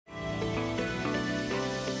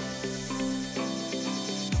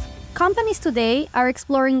Companies today are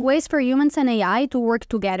exploring ways for humans and AI to work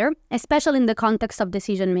together, especially in the context of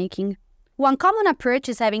decision-making. One common approach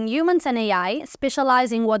is having humans and AI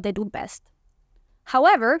specialize in what they do best.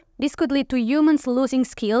 However, this could lead to humans losing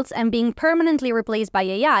skills and being permanently replaced by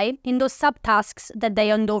AI in those subtasks that they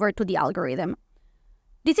hand over to the algorithm.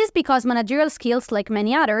 This is because managerial skills, like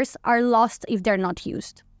many others, are lost if they're not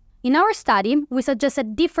used. In our study, we suggest a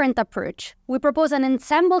different approach. We propose an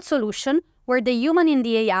ensemble solution where the human and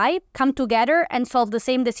the AI come together and solve the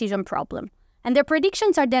same decision problem, and their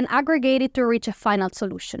predictions are then aggregated to reach a final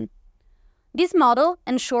solution. This model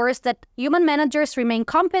ensures that human managers remain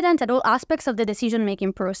competent at all aspects of the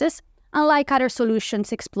decision-making process, unlike other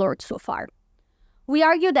solutions explored so far. We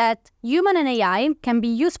argue that human and AI can be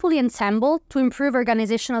usefully assembled to improve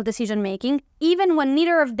organizational decision-making, even when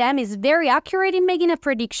neither of them is very accurate in making a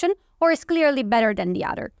prediction or is clearly better than the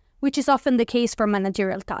other, which is often the case for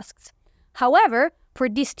managerial tasks. However, for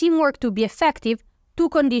this teamwork to be effective, two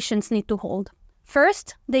conditions need to hold.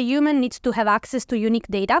 First, the human needs to have access to unique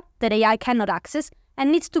data that AI cannot access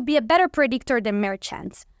and needs to be a better predictor than mere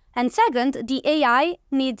chance. And second, the AI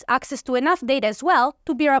needs access to enough data as well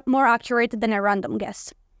to be more accurate than a random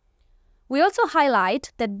guess. We also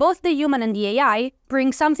highlight that both the human and the AI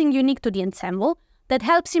bring something unique to the ensemble that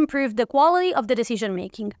helps improve the quality of the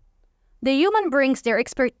decision-making. The human brings their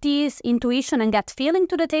expertise, intuition, and gut feeling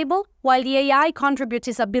to the table, while the AI contributes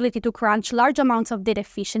its ability to crunch large amounts of data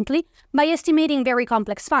efficiently by estimating very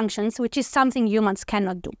complex functions, which is something humans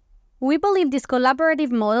cannot do. We believe this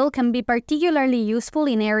collaborative model can be particularly useful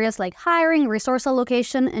in areas like hiring, resource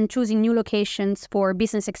allocation, and choosing new locations for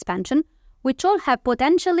business expansion, which all have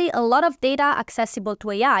potentially a lot of data accessible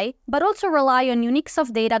to AI, but also rely on uniques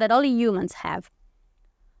of data that only humans have.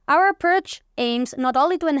 Our approach aims not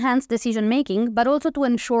only to enhance decision-making, but also to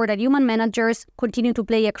ensure that human managers continue to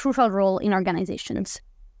play a crucial role in organizations.